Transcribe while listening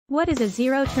What is a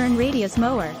zero-turn radius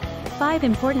mower? 5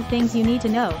 important things you need to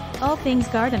know, all things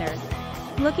gardener.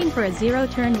 Looking for a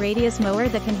zero-turn radius mower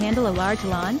that can handle a large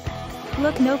lawn?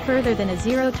 Look no further than a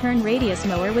zero-turn radius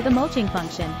mower with a mulching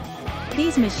function.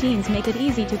 These machines make it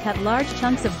easy to cut large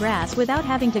chunks of grass without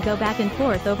having to go back and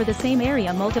forth over the same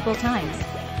area multiple times.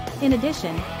 In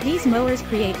addition, these mowers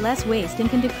create less waste and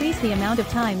can decrease the amount of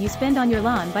time you spend on your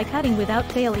lawn by cutting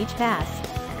without fail each pass.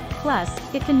 Plus,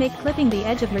 it can make clipping the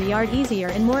edge of your yard easier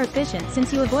and more efficient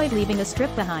since you avoid leaving a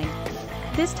strip behind.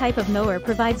 This type of mower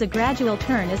provides a gradual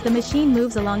turn as the machine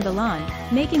moves along the lawn,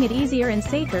 making it easier and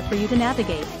safer for you to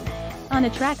navigate. On a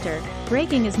tractor,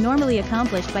 braking is normally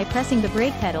accomplished by pressing the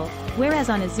brake pedal, whereas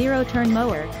on a zero-turn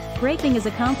mower, braking is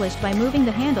accomplished by moving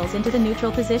the handles into the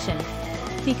neutral position.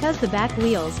 Because the back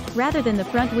wheels, rather than the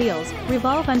front wheels,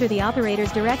 revolve under the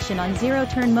operator's direction on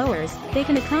zero-turn mowers, they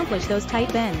can accomplish those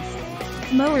tight bends.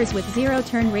 Mowers with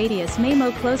zero-turn radius may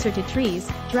mow closer to trees,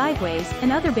 driveways,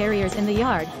 and other barriers in the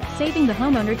yard, saving the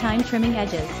homeowner time trimming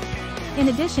edges. In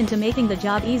addition to making the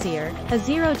job easier, a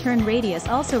zero-turn radius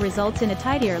also results in a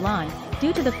tidier lawn,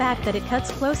 due to the fact that it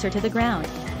cuts closer to the ground.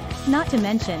 Not to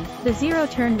mention, the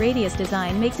zero-turn radius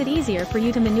design makes it easier for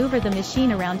you to maneuver the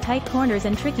machine around tight corners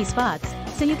and tricky spots,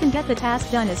 so you can get the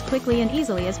task done as quickly and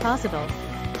easily as possible.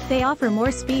 They offer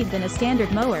more speed than a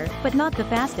standard mower, but not the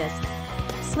fastest.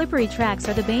 Slippery tracks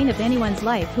are the bane of anyone's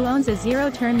life who owns a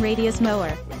zero-turn radius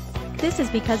mower. This is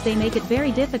because they make it very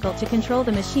difficult to control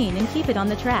the machine and keep it on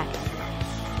the track.